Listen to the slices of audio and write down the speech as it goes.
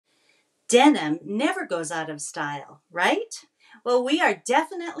Denim never goes out of style, right? Well, we are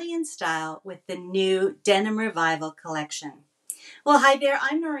definitely in style with the new Denim Revival collection. Well, hi there.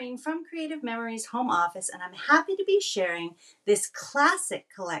 I'm Noreen from Creative Memories Home Office, and I'm happy to be sharing this classic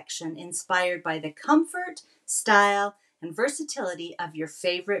collection inspired by the comfort, style, and versatility of your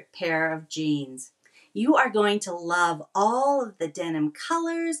favorite pair of jeans. You are going to love all of the denim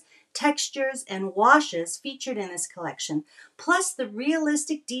colors, textures, and washes featured in this collection, plus the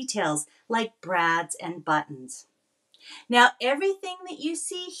realistic details like brads and buttons. Now, everything that you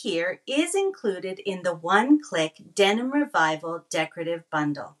see here is included in the one-click Denim Revival decorative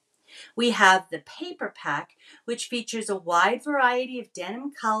bundle. We have the paper pack, which features a wide variety of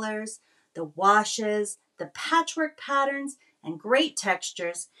denim colors, the washes, the patchwork patterns, and great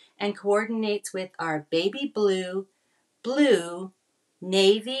textures, and coordinates with our baby blue,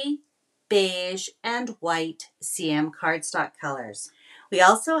 navy, beige, and white CM cardstock colors. We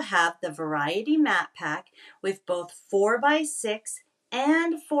also have the Variety Matte Pack with both 4x6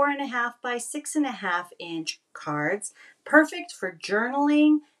 and 4.5 by 6.5 inch cards, perfect for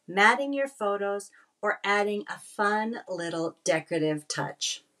journaling, matting your photos, or adding a fun little decorative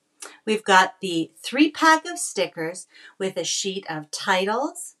touch. We've got the 3-pack of stickers with a sheet of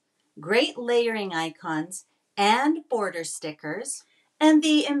titles, great layering icons, and border stickers, and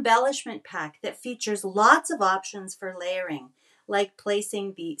the embellishment pack that features lots of options for layering, like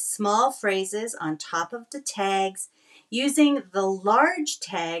placing the small phrases on top of the tags, using the large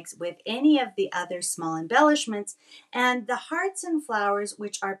tags with any of the other small embellishments, and the hearts and flowers,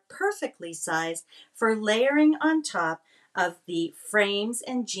 which are perfectly sized for layering on top of the frames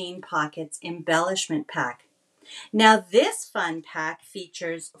and jean pockets embellishment pack. Now, this fun pack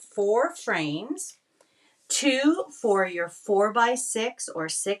features 4 frames, 2 for your 4x6 or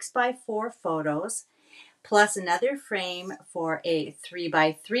 6x4 photos, plus another frame for a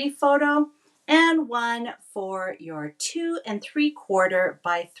 3x3 photo, and 1 for your 2 3/4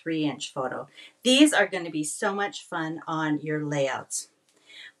 by 3 inch photo. These are going to be so much fun on your layouts.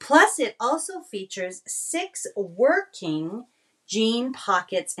 Plus, it also features 6 working jean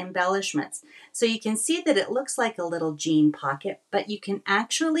pockets embellishments. So you can see that it looks like a little jean pocket, but you can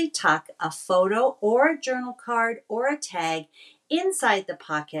actually tuck a photo or a journal card or a tag inside the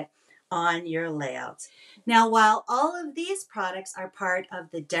pocket on your layouts. Now, while all of these products are part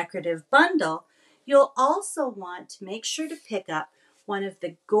of the decorative bundle, you'll also want to make sure to pick up one of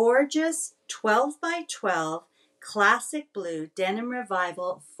the gorgeous 12x12 classic blue Denim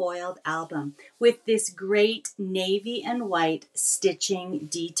Revival foiled album with this great navy and white stitching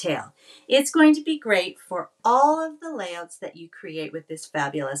detail. It's going to be great for all of the layouts that you create with this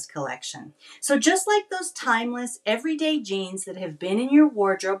fabulous collection. So just like those timeless everyday jeans that have been in your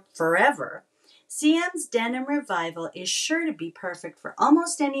wardrobe forever, CM's Denim Revival is sure to be perfect for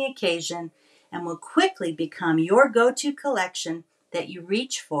almost any occasion and will quickly become your go-to collection that you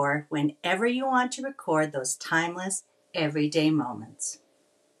reach for whenever you want to record those timeless, everyday moments.